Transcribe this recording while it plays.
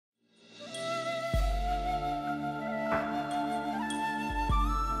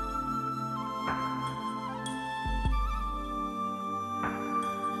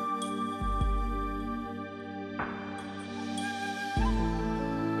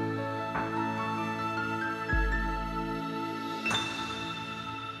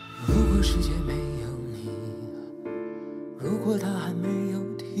果世界没有你，如果他还没有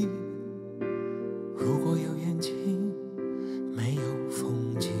停，如果有眼睛没有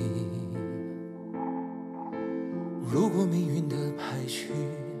风景，如果命运的排序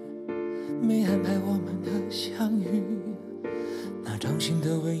没安排我们的相遇，那掌心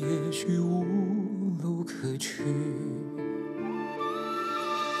的吻也许无路可去。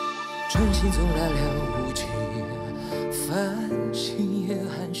真心总来了无迹，繁星也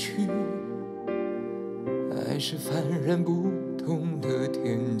含蓄，爱是幡然不动的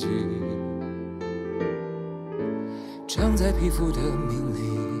天际，长在皮肤的命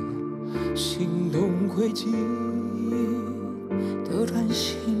令，心动轨迹斗转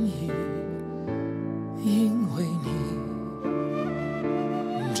星移，因为你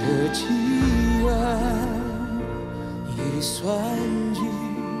这既然已算计，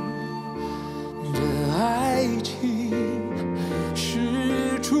这爱情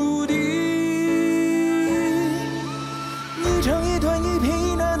是注定。一长一短一颦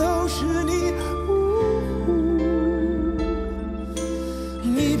一捺都是你，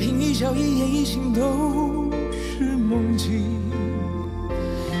一颦一笑一言一行都是梦境。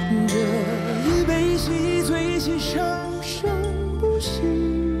这一悲一喜一醉一起生生不息，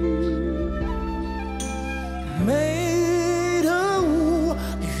美得无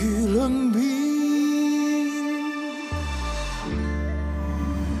与伦比。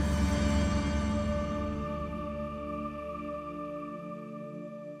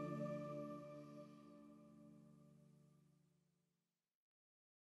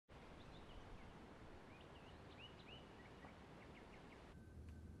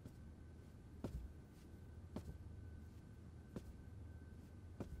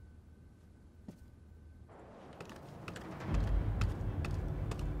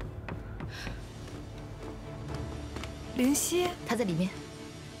灵溪，他在里面。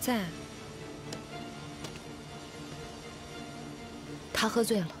在。他喝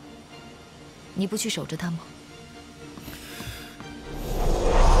醉了，你不去守着他吗？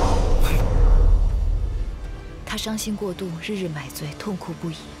他伤心过度，日日买醉，痛苦不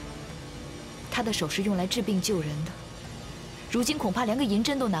已。他的手是用来治病救人的，如今恐怕连个银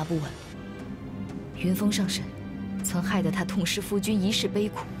针都拿不稳。云峰上神，曾害得他痛失夫君，一世悲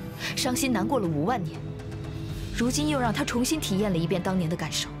苦，伤心难过了5万年。 如今又让他重新体验了一遍当年的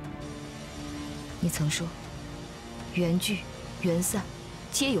感受。你曾说，缘聚缘散，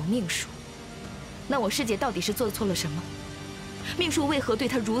皆有命数。那我师姐到底是做错了什么？命数为何对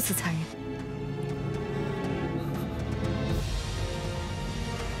她如此残忍？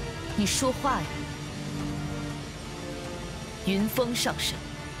你说话呀！云峰上神。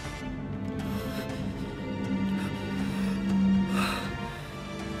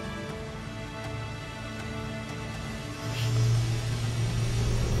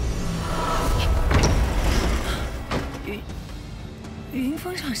 云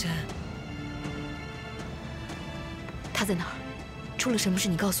峰上神，他在哪儿？出了什么事？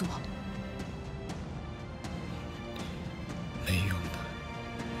你告诉我。没用的，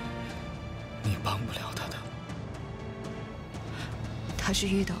你帮不了他的。他是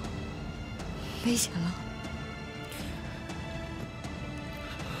遇到危险了。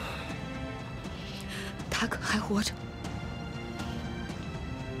他可还活着？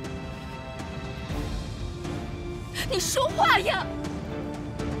 你说话呀！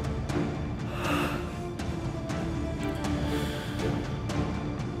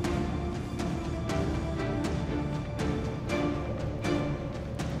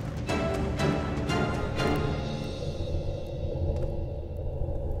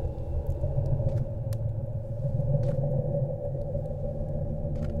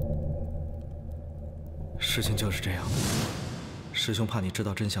事情就是这样的，师兄怕你知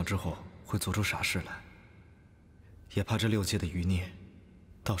道真相之后会做出傻事来。 也怕这6界的余孽，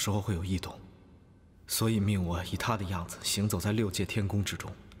到时候会有异动，所以命我以他的样子行走在6界天宫之中，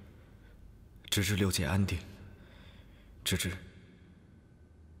直至6界安定，直至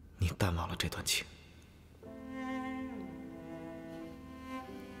你淡忘了这段情。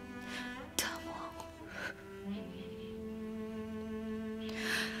淡忘？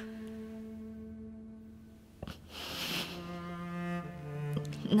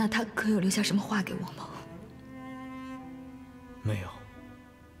那他可有留下什么话给我吗？ 没有，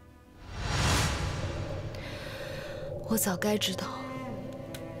我早该知道，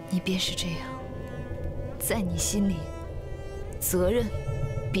你便是这样。在你心里，责任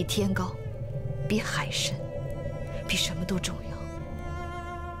比天高，比海深，比什么都重要。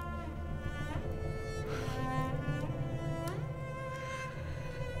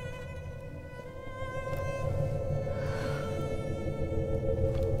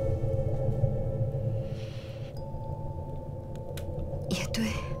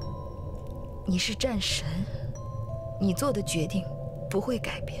你是战神，你做的决定不会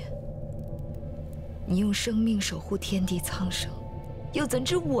改变。你用生命守护天地苍生，又怎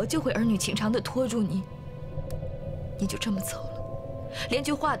知我就会儿女情长地拖住你？你就这么走了，连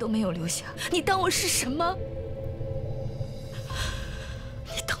句话都没有留下。你当我是什么？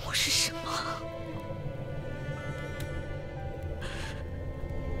你当我是什么？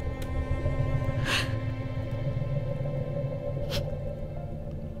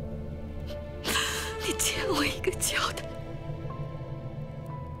你欠我一个交代。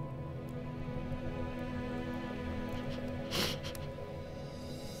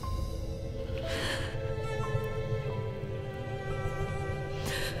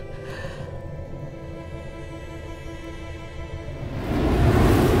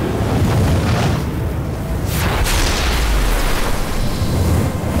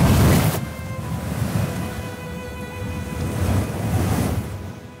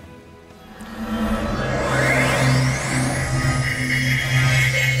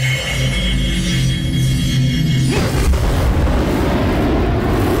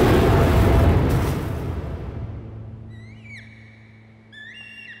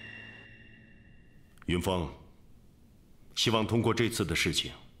云峰，希望通过这次的事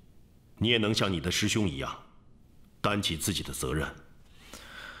情，你也能像你的师兄一样，担起自己的责任。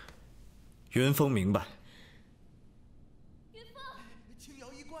云峰明白。云峰，轻摇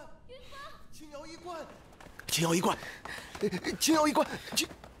一贯，云峰，轻摇一贯，轻摇一贯，轻摇一贯，轻。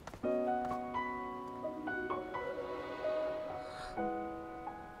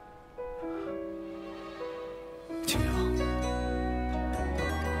青瑶，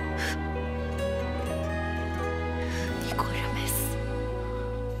你果然没死。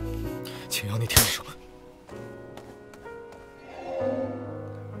青瑶，你听我说。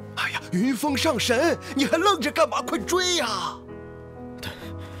哎呀，云峰上神，你还愣着干嘛？快追呀！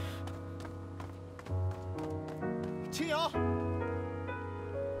青瑶，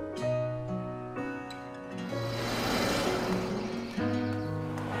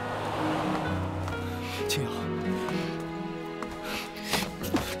青瑶，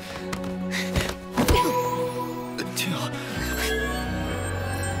青瑶，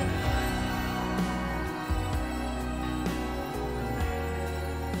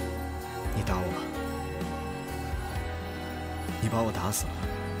你打我，你把我打死了，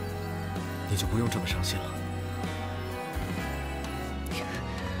你就不用这么伤心了。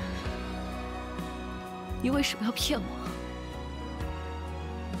你为什么要骗我？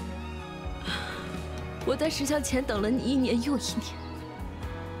我在石像前等了你1年又1年，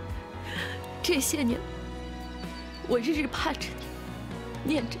这些年，我日日盼着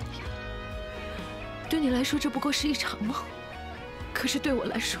你，念着你。对你来说，这不过是一场梦，可是对我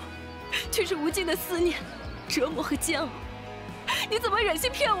来说，却是无尽的思念、折磨和煎熬。你怎么忍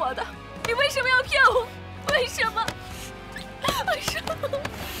心骗我的？你为什么要骗我？为什么？为什么？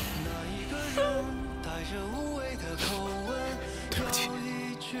对不起，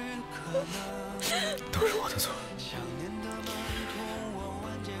都是我的错，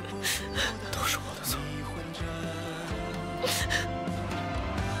都是我的错。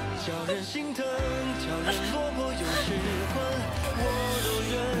叫人心疼，叫人落魄又失魂，我都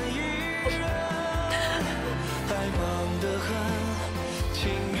愿意忍。爱忙得很，情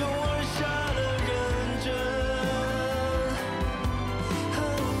涌而下的认真。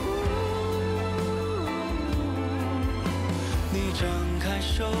你张开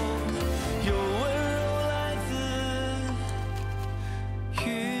手，有温柔来自云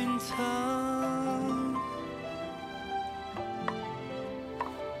层。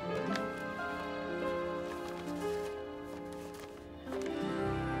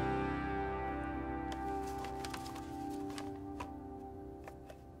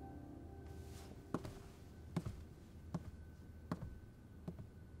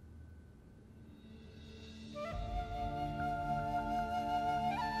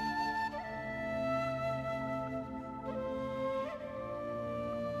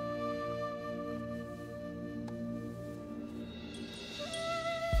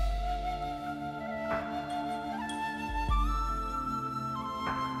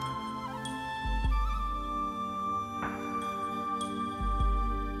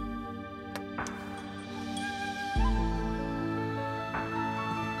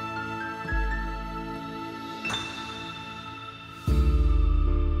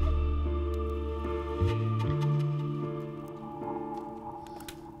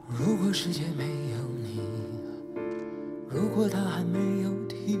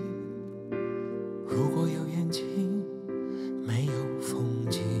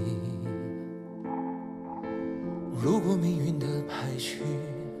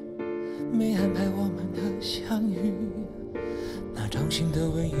的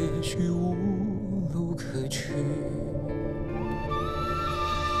吻也许无路可去，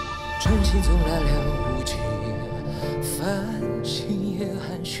真心总来了无迹，繁星也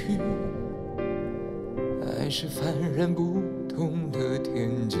含蓄，爱是幡然不同的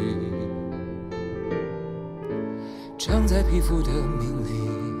天际，长在皮肤的命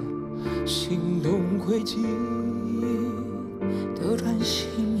里，心动轨迹，斗转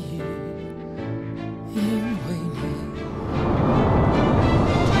星移，因为你。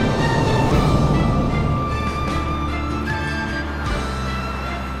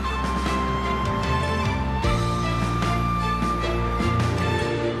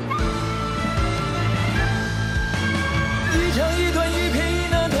一长一短一片一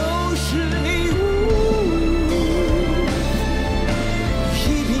捺都是你，一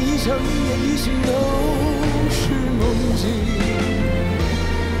颦一笑一言一行都是梦境，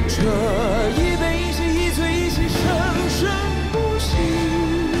这一杯一喜一醉一喜生生不息，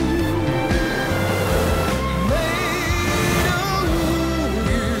美得无与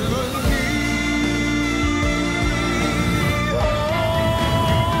伦比。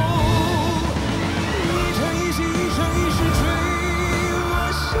一生一喜一生一世追我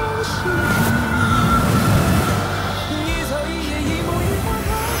相识，一草一叶一木一花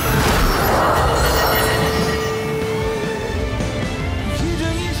一针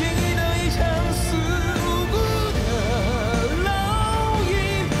一线一刀一枪，死无辜的烙印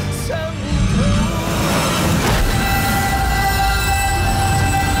藏不透。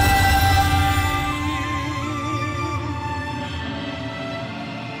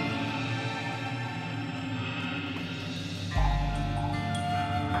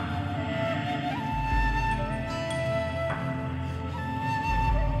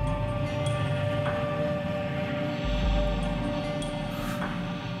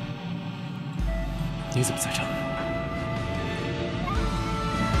你怎么在这儿？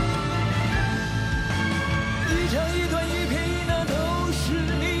一长一短一片一捺都是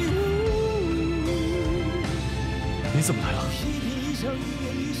你，你怎么来了？一颦一笑一言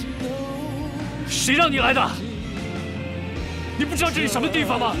一行都谁让你来的？你不知道这里什么地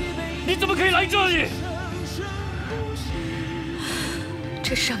方吗？你怎么可以来这里？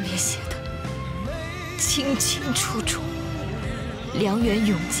这上面写的清清楚楚，良缘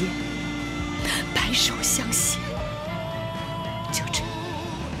永结，白首相携。就这，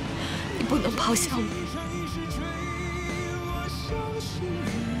你不能抛下我。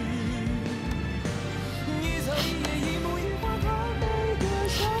一草一叶一木一花它每个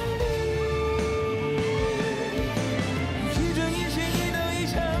伤悲，一针一线一刀一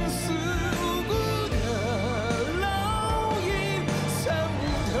枪，死无辜的烙印参不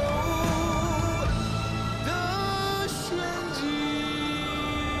透的玄机。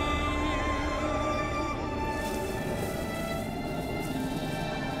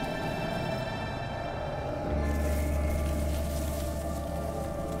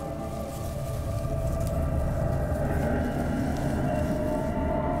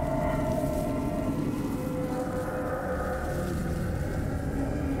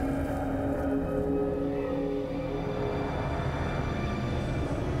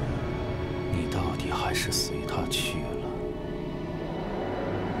你到底还是随他去了。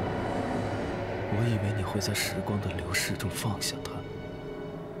我以为你会在时光的流逝中放下他，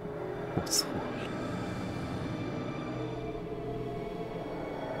我错了。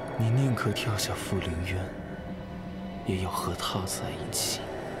你宁可跳下富灵渊，也要和他在一起。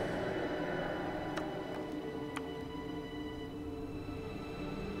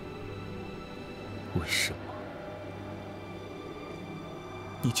为什么？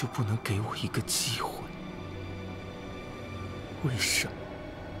你就不能给我一个机会？为什么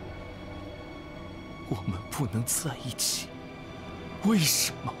我们不能在一起？为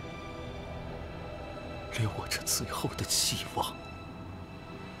什么连我这最后的期望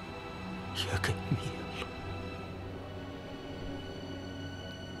也给灭了？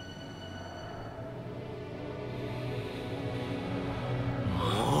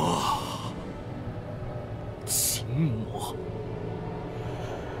情魔，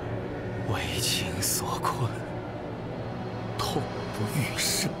为情所困，痛不欲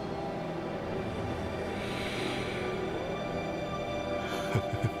生。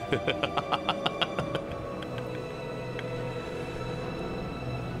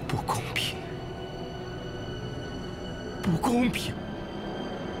不公平！不公平！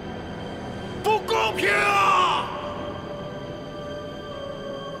不公平啊！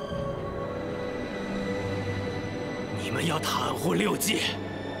你们要袒护六界，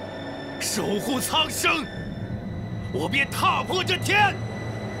守护苍生，我便踏破这天，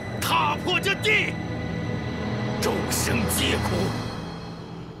踏破这地，众生皆苦，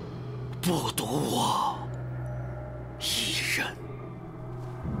不独我一人。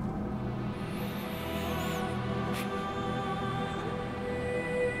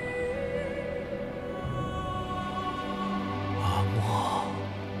阿莫，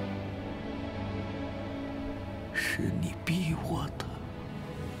是你逼我的。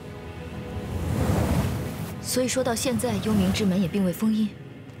所以说到现在，幽冥之门也并未封印。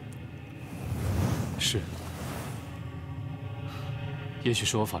是。 也许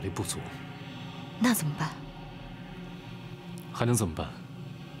是我法力不足，那怎么办？还能怎么办？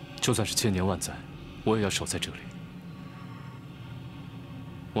就算是千年万载，我也要守在这里。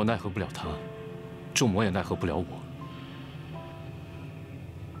我奈何不了他，众魔也奈何不了我。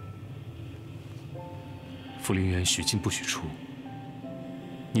福陵园许进不许出，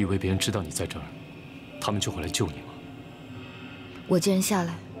你以为别人知道你在这儿，他们就会来救你吗？我既然下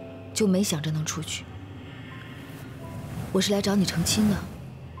来，就没想着能出去。 我是来找你成亲的，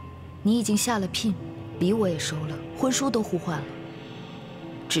你已经下了聘，礼我也收了，婚书都互换了，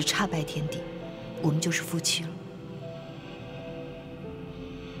只差拜天地，我们就是夫妻了。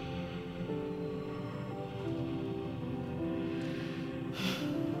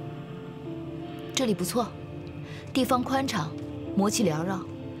这里不错，地方宽敞，魔气缭绕，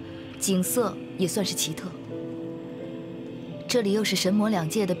景色也算是奇特。这里又是神魔两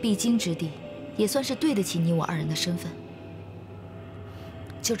界的必经之地，也算是对得起你我二人的身份。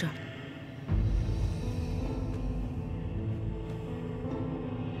 就这儿。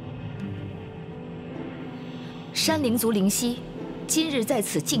山灵族灵犀，今日在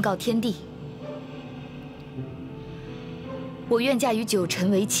此敬告天地，我愿嫁与九宸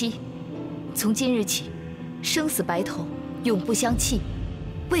为妻。从今日起，生死白头，永不相弃。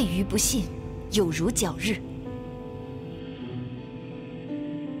未于不信，有如皎日。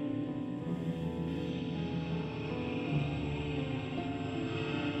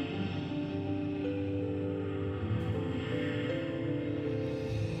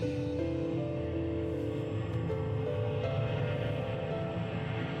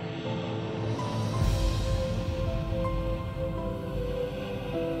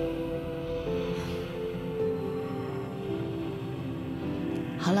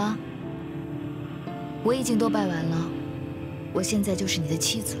 好了，我已经都拜完了，我现在就是你的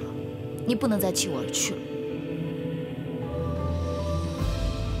妻子了，你不能再弃我而去了。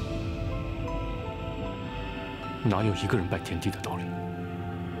哪有一个人拜天地的道理？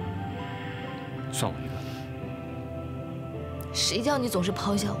算我一个。谁叫你总是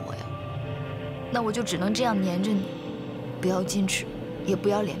抛下我呀？那我就只能这样黏着你，不要矜持，也不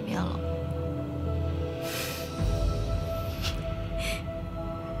要脸面了。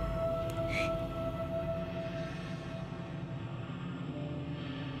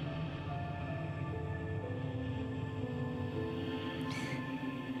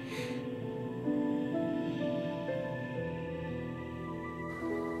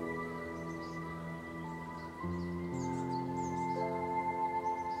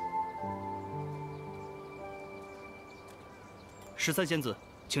 13仙子，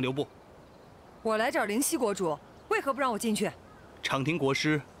请留步。我来找灵犀国主，为何不让我进去？长亭国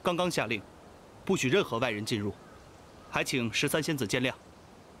师刚刚下令，不许任何外人进入，还请13仙子见谅。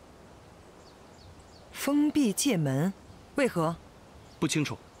封闭界门，为何？不清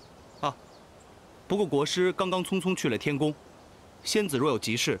楚。啊，不过国师刚刚匆匆去了天宫，仙子若有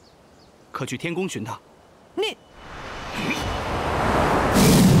急事，可去天宫寻他。你。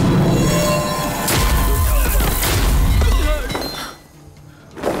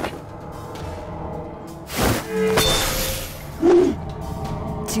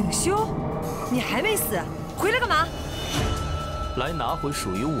 景修，你还没死，回来干嘛？来拿回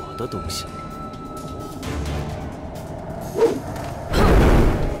属于我的东西。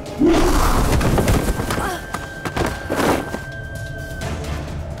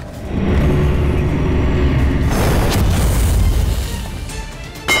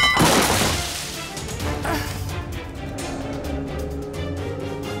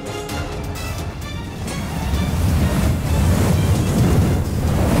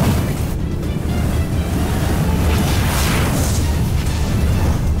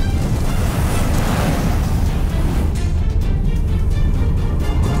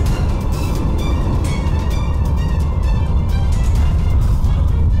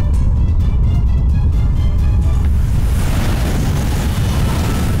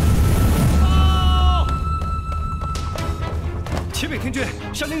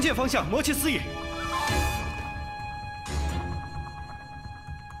山灵界方向魔气四溢。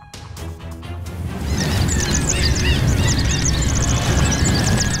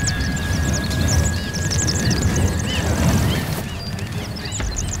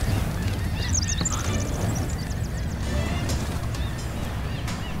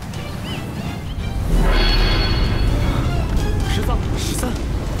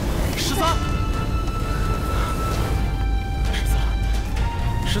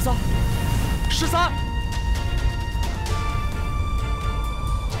13，13。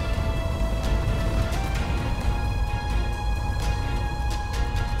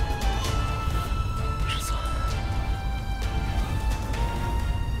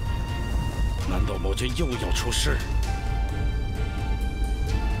难道魔君又要出事？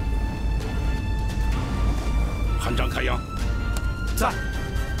韩章、开阳，在。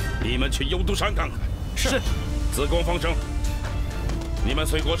你们去幽都山看看。是。子贡、方生，你们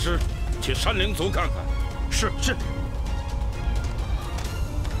随国师去山灵族看看。是。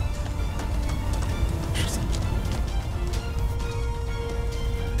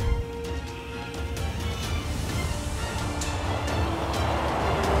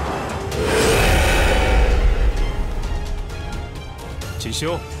锦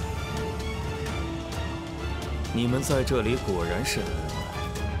绣，你们在这里果然是恩爱。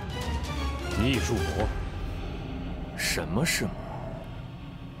你已入魔。什么是魔？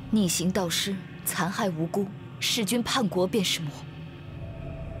逆行盗师，残害无辜，弑君叛国，便是魔。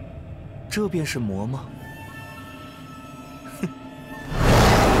这便是魔吗？哼！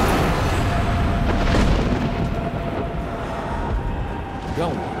让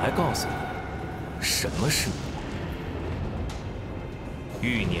我来告诉你，什么是魔。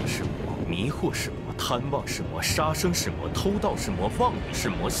欲念是魔，迷惑是魔，贪妄是魔，杀生是魔，偷盗是魔，妄语是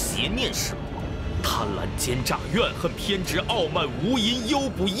魔，邪念是魔。贪婪、奸诈、怨恨、偏执、傲慢、无淫、诱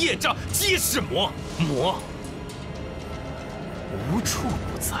捕、业障，皆是魔。魔无处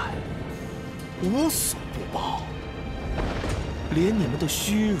不在，无所不包，连你们的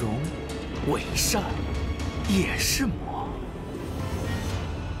虚荣、伪善也是魔。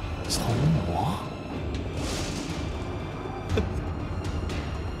从魔，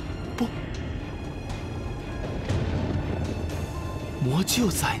不，魔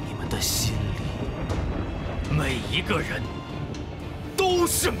就在你们的心里。每一个人都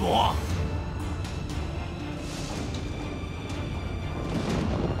是魔。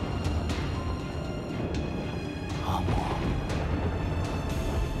阿魔，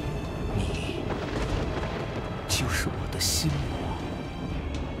你就是我的心魔。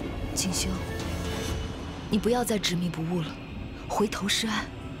锦绣，你不要再执迷不悟了，回头是岸。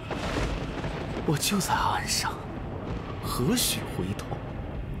我就在岸上，何须回头？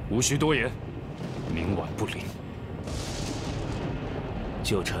无需多言。明晚不灵。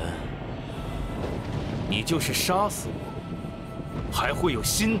九宸，你就是杀死我，还会有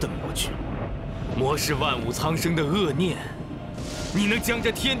新的魔君。魔是万物苍生的恶念，你能将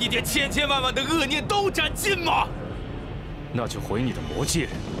这天地间千千万万的恶念都斩尽吗？那就回你的魔界，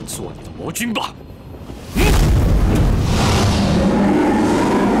做你的魔君吧。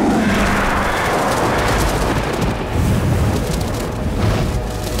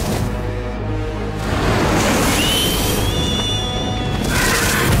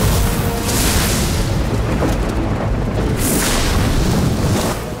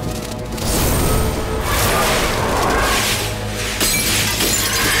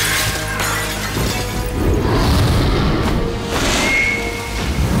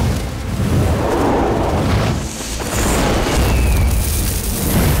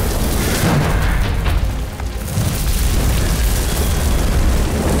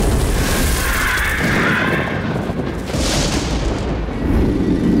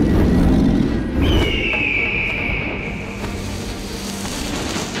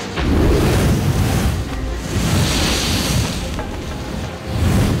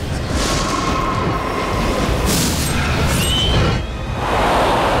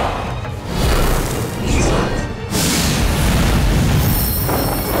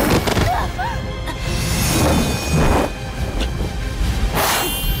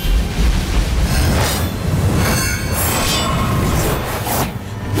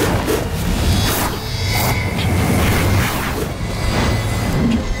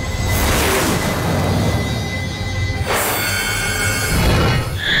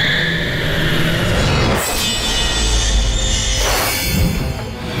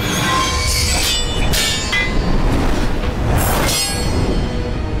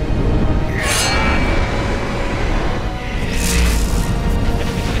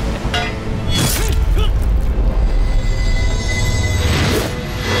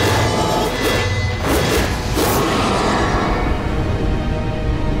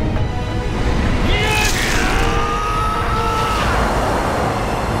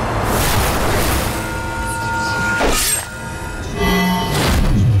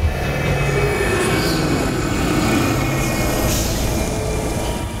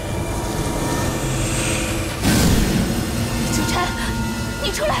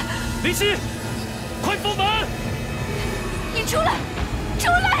灵汐，快封门！你出来，出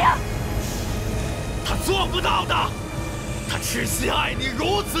来！做不到的。他痴心爱你，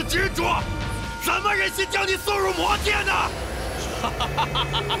如此执着，怎么忍心将你送入魔界呢？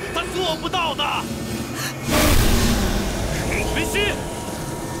他做不到的。林夕，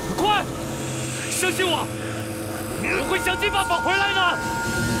快，相信我，我会想尽办法回来的。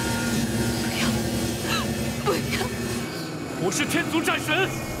不要！我是天族战神，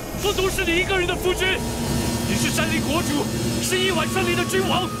不独是你一个人的夫君。你是山林国主，是亿万山林的君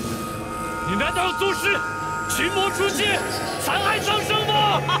王。你难道要宗师群魔出界，残害苍生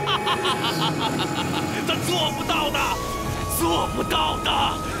吗？他做不到的，做不到的。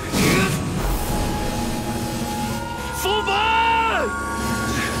副本！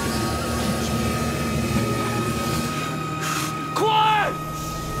快！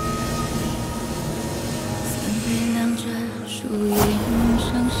三杯两盏，树影上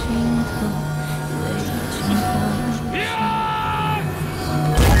心头，泪尽花上。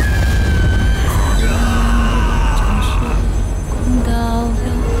正是光到了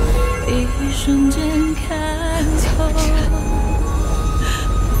一瞬间看透，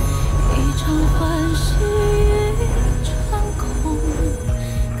一场欢喜。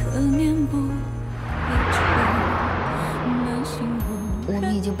我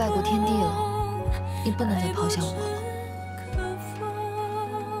们已经拜过天地了，你不能再抛下我了。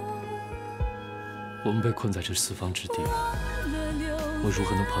我们被困在这四方之地，我如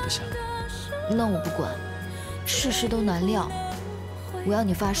何能跑得下？那我不管，世事都难料。我要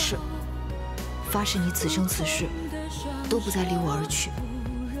你发誓，发誓你此生此世都不再离我而去。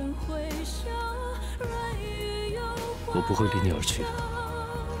我不会离你而去的，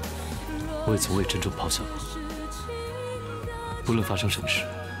我也从未真正抛下过。不论发生什么事，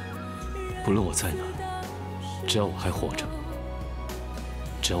不论我在哪，只要我还活着，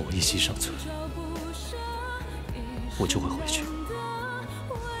只要我一息尚存，我就会回去，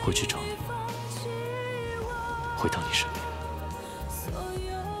回去找你，回到你身边。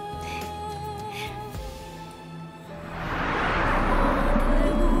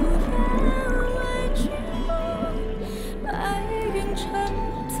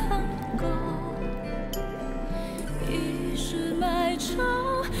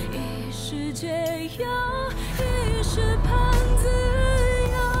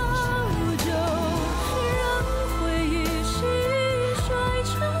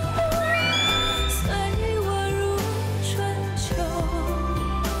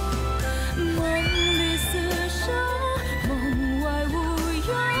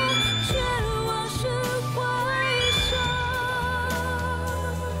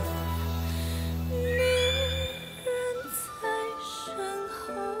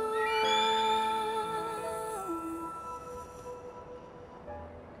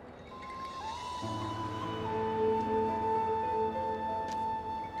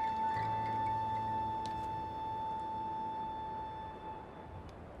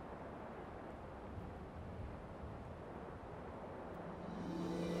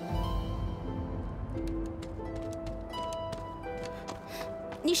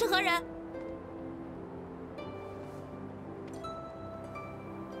你是何人？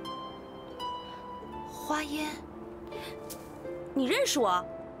花烟，你认识我？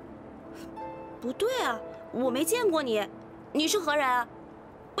不对啊，我没见过你。你是何人啊？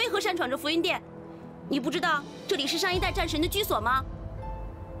为何擅闯着浮云殿？你不知道这里是上一代战神的居所吗？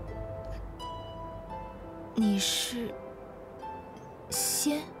你是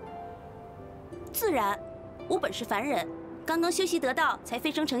仙？自然，我本是凡人。刚刚修习得道，才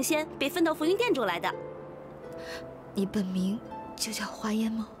飞升成仙，被分到浮云殿中来的。你本名就叫花烟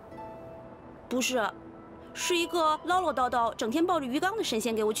吗？不是，是一个唠唠叨叨、整天抱着鱼缸的神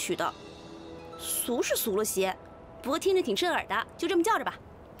仙给我取的。俗是俗了些，不过听着挺顺耳的，就这么叫着吧。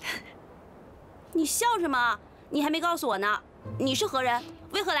你笑什么？你还没告诉我呢。你是何人？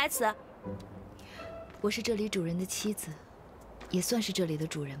为何来此？我是这里主人的妻子，也算是这里的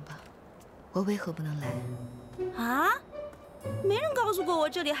主人吧。我为何不能来？啊？没人告诉过我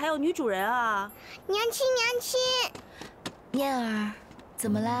这里还有女主人啊！娘亲，娘亲，念儿，怎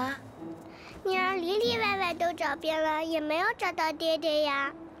么啦？娘儿里里外外都找遍了，也没有找到爹爹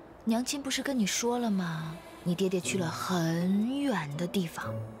呀。娘亲不是跟你说了吗？你爹爹去了很远的地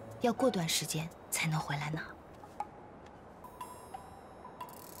方，要过段时间才能回来呢。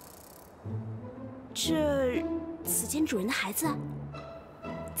这此间主人的孩子？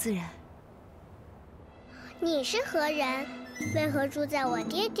自然。你是何人？为何住在我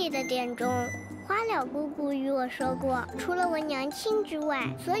爹爹的殿中？花鸟姑姑与我说过，除了我娘亲之外，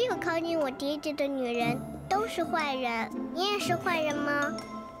所有靠近我爹爹的女人都是坏人。你也是坏人吗？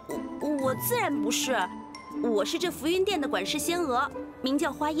我自然不是，我是这浮云殿的管事仙娥，名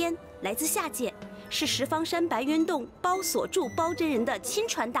叫花烟，来自下界，是十方山白云洞包所住包真人的亲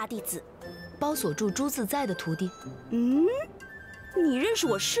传大弟子。包所住朱自在的徒弟。嗯，你认识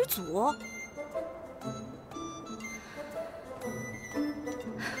我师祖？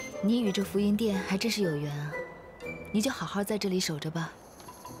你与这福云殿还真是有缘啊！你就好好在这里守着吧。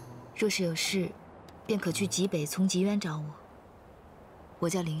若是有事，便可去极北从极渊找我。我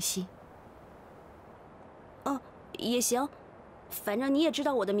叫灵溪。哦，也行，反正你也知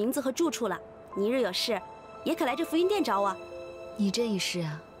道我的名字和住处了。你日有事，也可来这福云殿找我。你这一世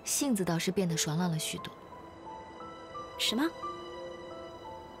啊，性子倒是变得爽朗了许多。什么？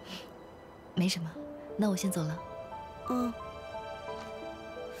没什么，那我先走了。嗯。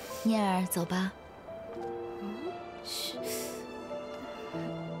念儿，走吧。是。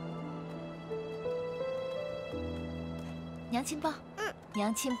娘亲抱。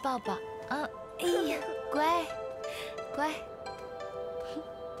娘亲抱抱。啊，哎呀，乖，乖。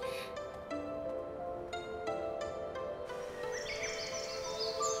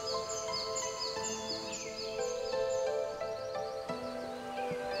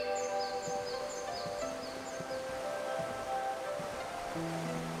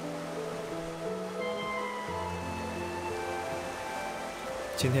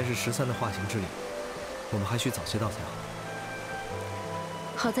今天是13的化形之礼，我们还需早些到才好。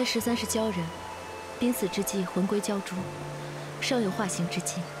好在13是鲛人，濒死之际魂归鲛珠，尚有化形之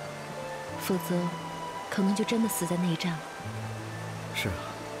机，否则可能就真的死在内战了。是啊。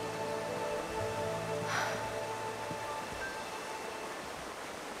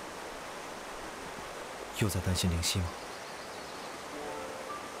又在担心灵溪吗？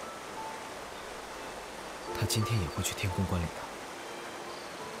他今天也会去天宫观礼的。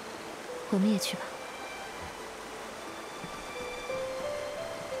我们也去吧。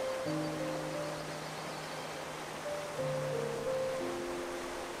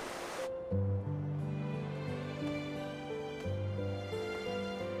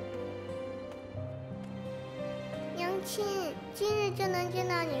娘亲，今日就能见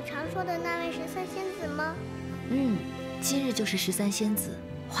到你常说的那位13仙子吗？嗯，今日就是13仙子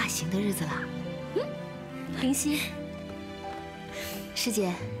化形的日子啦。灵溪，师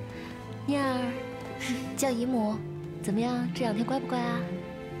姐。念儿，叫姨母，怎么样？这2天乖不乖啊？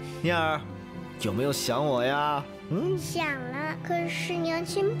念儿，有没有想我呀？想了，可是娘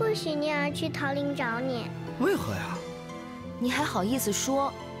亲不许念儿去桃林找你。为何呀？你还好意思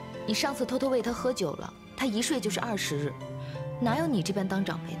说？你上次偷偷喂他喝酒了，他一睡就是20日，哪有你这边当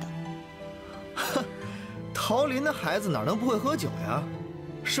长辈的？哼，桃林的孩子哪能不会喝酒呀？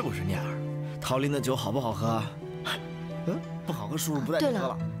是不是念儿？桃林的酒好不好喝？不好喝，叔叔不带你喝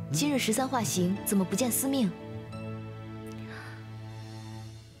了。今日13化形，怎么不见司命？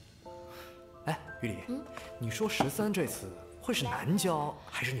哎，于离，你说13这次会是男鲛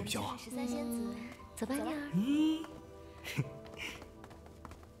还是女鲛啊？13仙子，走吧，念儿。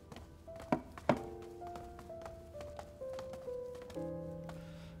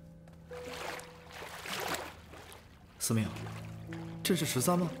司命，这是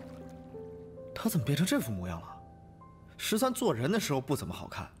13吗？他怎么变成这副模样了？13做人的时候不怎么好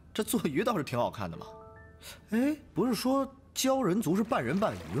看。这做鱼倒是挺好看的嘛，哎，不是说鲛人族是半人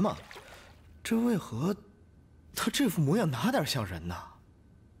半鱼吗？这为何他这副模样哪点像人呢？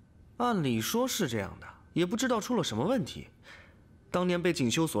按理说是这样的，也不知道出了什么问题。当年被锦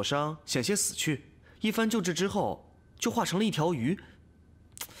绣所伤，险些死去，一番救治之后，就化成了一条鱼。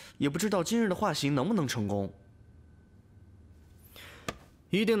也不知道今日的化形能不能成功。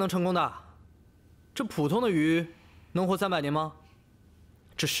一定能成功的。这普通的鱼能活300年吗？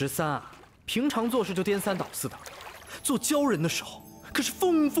这13啊，平常做事就颠三倒四的，做鲛人的时候可是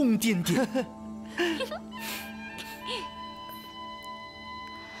疯疯癫癫。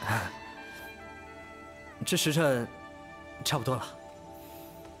这时辰差不多了。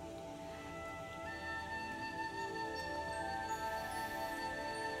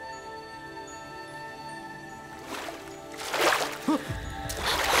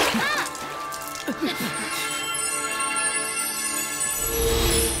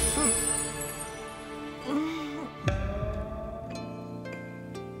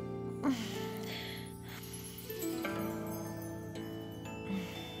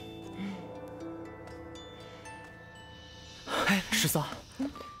13，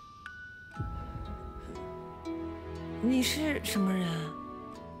你是什么人？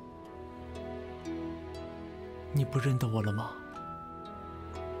你不认得我了吗？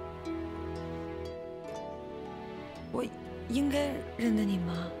我应该认得你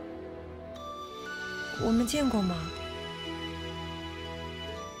吗？我们见过吗？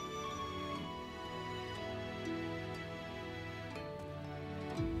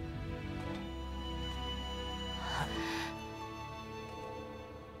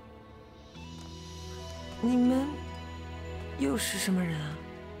你们又是什么人啊？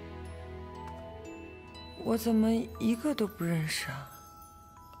我怎么一个都不认识啊？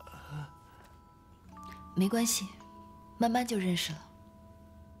没关系，慢慢就认识了。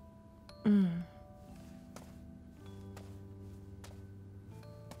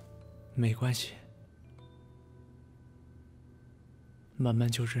没关系，慢慢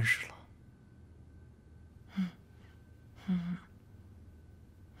就认识了。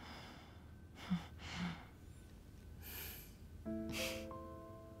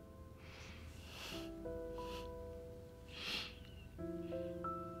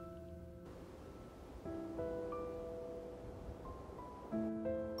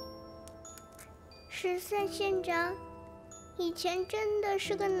13县长，以前真的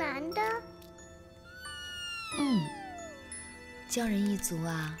是个男的。鲛人一族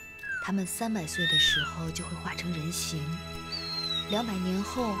啊，他们300岁的时候就会化成人形，200年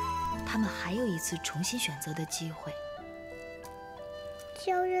后，他们还有一次重新选择的机会。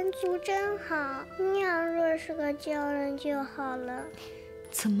鲛人族真好，念若是个鲛人就好了。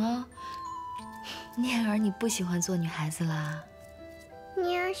怎么，念儿你不喜欢做女孩子啦？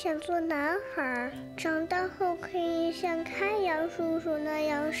念想做男孩，长大后可以像开阳叔叔那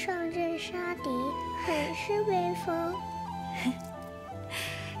样上阵杀敌，很是威风。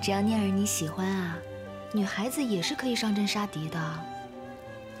只要念儿你喜欢啊，女孩子也是可以上阵杀敌的。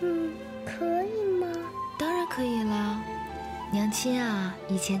可以吗？当然可以啦。娘亲啊，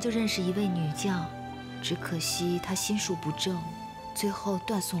以前就认识一位女将，只可惜她心术不正，最后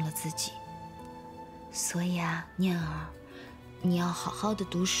断送了自己。所以啊，念儿，你要好好的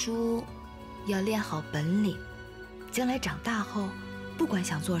读书，要练好本领，将来长大后，不管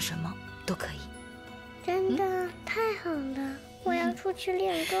想做什么都可以。真的，太好了！我要出去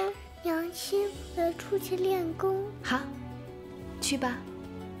练功，娘亲，我要出去练功。好，去吧。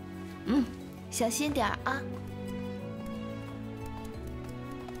小心点儿啊。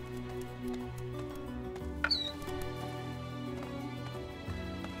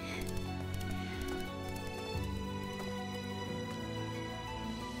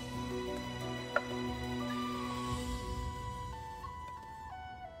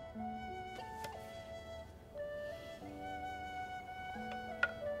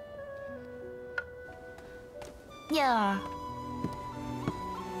念儿，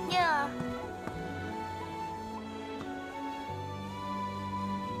念儿，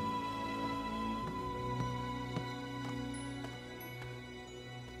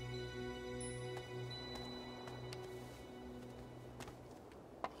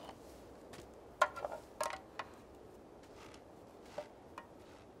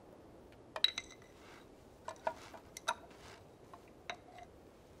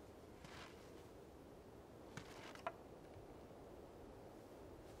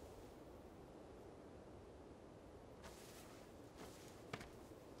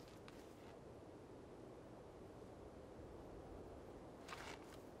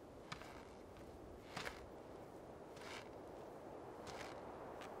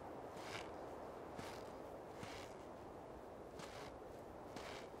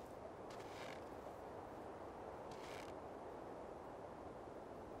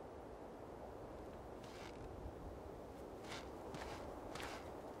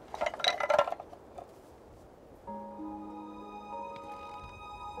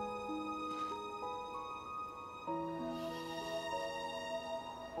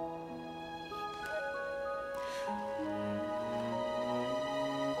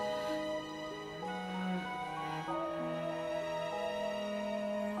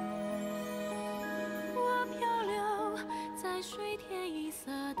水天一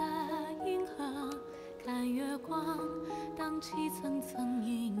色的银河，看月光荡起层层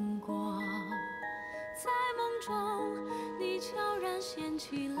银光，在梦中你悄然掀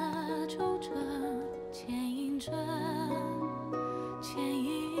起了皱褶，牵引着，牵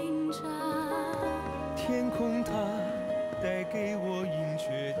引着。天空它带给我晕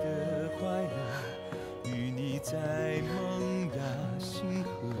厥的快乐，与你在萌芽星河，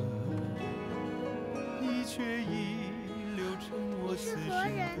你却已流成我思绪的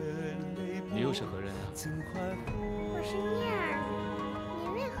泪波。你又是何人啊？我是念儿，你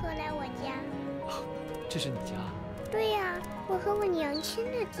为何来我家？这是你家？对呀，我和我娘亲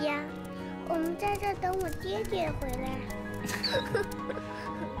的家，我们在这等我爹爹回来。你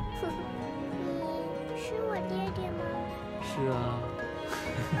是我爹爹吗？是啊。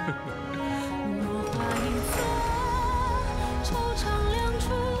落花一色，惆怅两处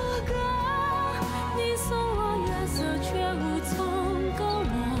歌。你送我月色，却无从勾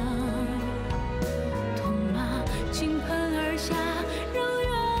勒。痛马倾盆而下，让月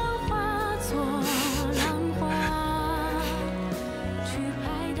化作浪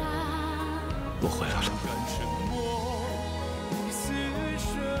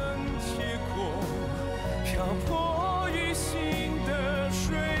漂泊于心的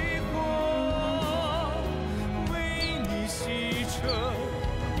水火，为你洗彻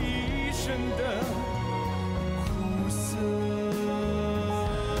一生的苦涩。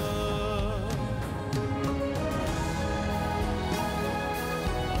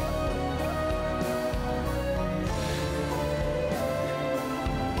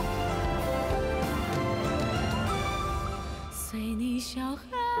随你笑呵，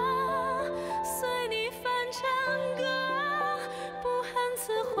随你翻唱歌，不喊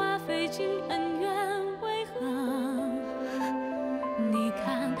此花费尽恩怨为何？你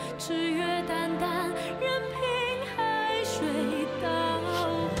看日月淡淡，任凭海水倒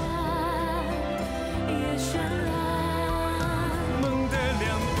换，也绚烂。梦的两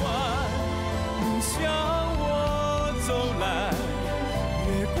端，你向我走来，月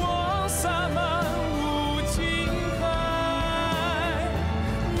光洒满无尽海，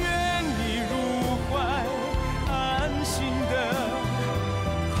愿你入怀，安心的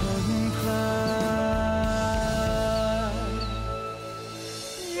澎湃，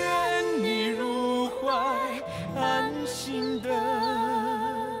愿你入怀，安心的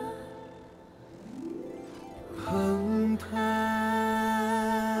澎湃。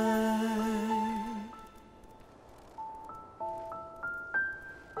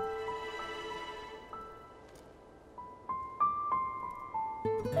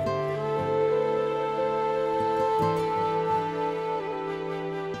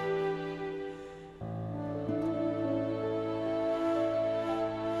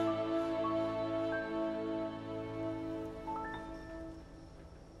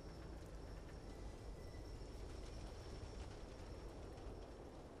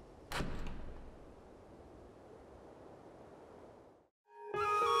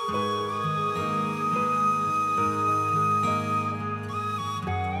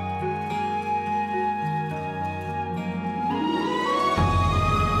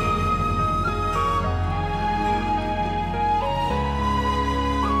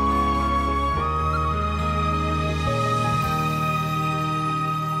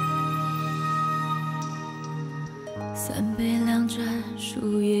三杯两盏，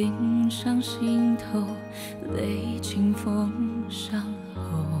树影上心头，泪清风上后。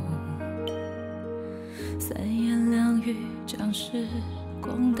三言两语将时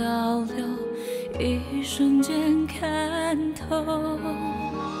光倒流，一瞬间看透。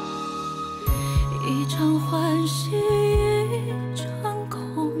一场欢喜一场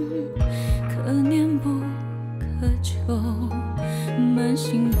空，可念不可求，满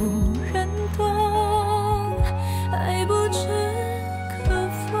心无人懂，爱不知可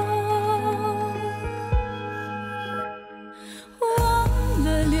否。忘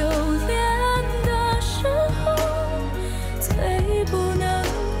了留恋的时候，最不能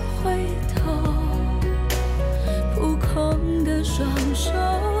回头。扑空的双手，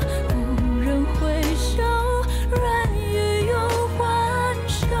无人回首，软语又还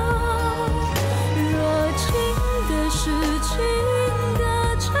手。若情的是情的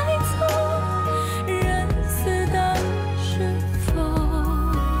猜测，人死当是否？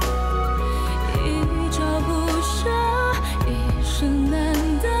一朝不舍，一生难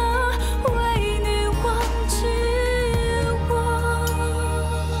得，为你忘记我。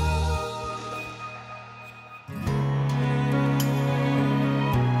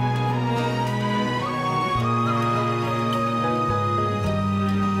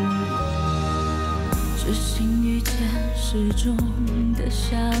知心遇见始终的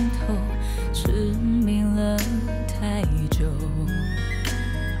相投，痴迷了太久。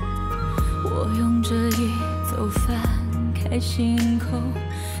我用这一走翻开心口，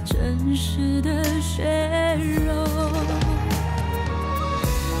真实的血肉。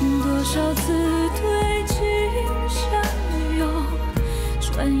多少次对镜相拥，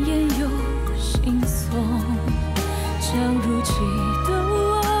转眼又惺忪，将如期都